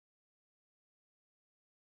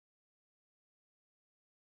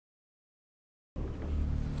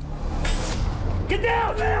Get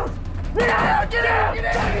down! Get down! Get down! Get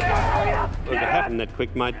down! If it happened that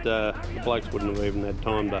quick, mate, the blokes wouldn't have even had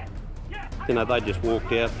time to... You know, they just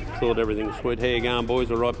walked out, thought everything was sweet. How you going,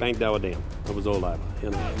 boys? All right, bang, they were down. It was all over, you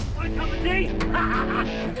know.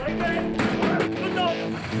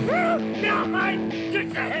 Now, mate! Get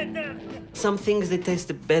your head down! Some things, they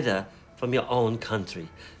taste better from your own country.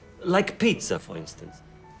 Like pizza, for instance.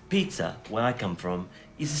 Pizza, where I come from,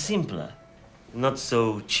 is simpler. Not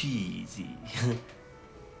so cheesy.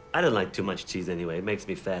 I don't like too much cheese anyway. It makes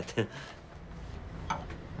me fat.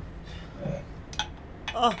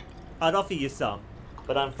 Oh, I'd offer you some,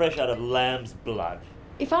 but I'm fresh out of lamb's blood.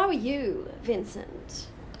 If I were you, Vincent,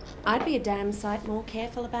 I'd be a damn sight more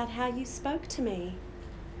careful about how you spoke to me.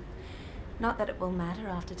 Not that it will matter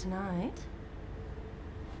after tonight.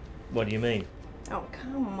 What do you mean? Oh,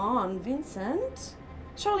 come on, Vincent.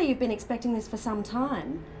 Surely you've been expecting this for some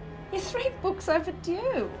time. You're 3 books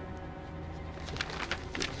overdue.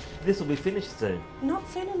 This will be finished soon. Not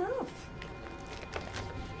soon enough.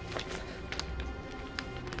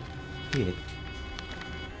 Here.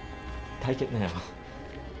 Take it now.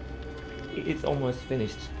 It's almost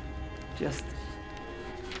finished. Just...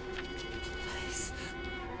 Please.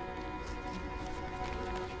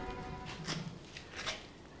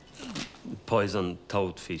 Poison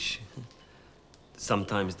toadfish.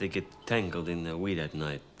 Sometimes they get tangled in the weed at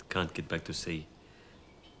night. Can't get back to sea.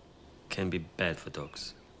 Can be bad for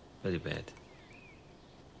dogs. Very bad.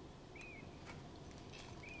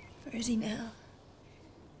 Where is he now?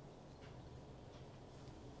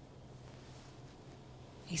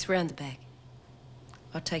 He's round the back.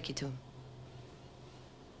 I'll take you to him.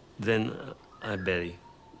 Then I bury.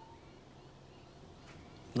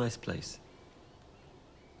 Nice place.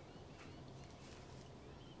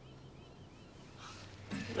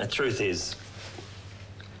 The truth is,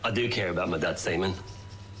 I do care about my dad's semen.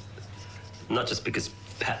 Not just because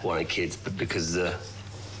Pat wanted kids, but because I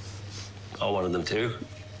wanted them too.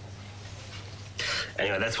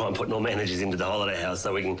 Anyway, that's why I'm putting all my energies into the holiday house,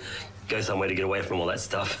 so we can go somewhere to get away from all that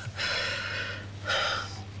stuff.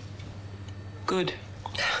 Good.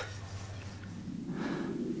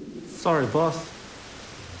 Sorry, boss.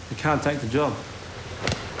 I can't take the job.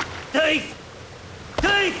 Teeth!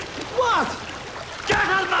 Teeth! What?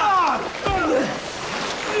 Gentlemen!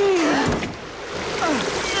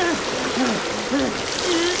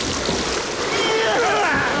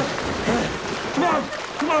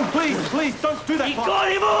 Come on, please, don't do that. He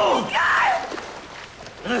got him all!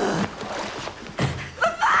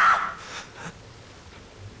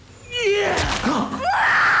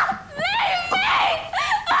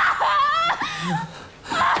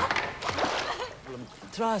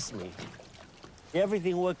 Trust me.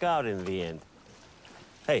 Everything will work out in the end.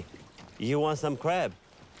 Hey, you want some crab?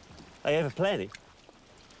 I have plenty.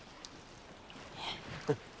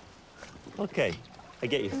 Okay, I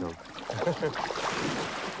get you some.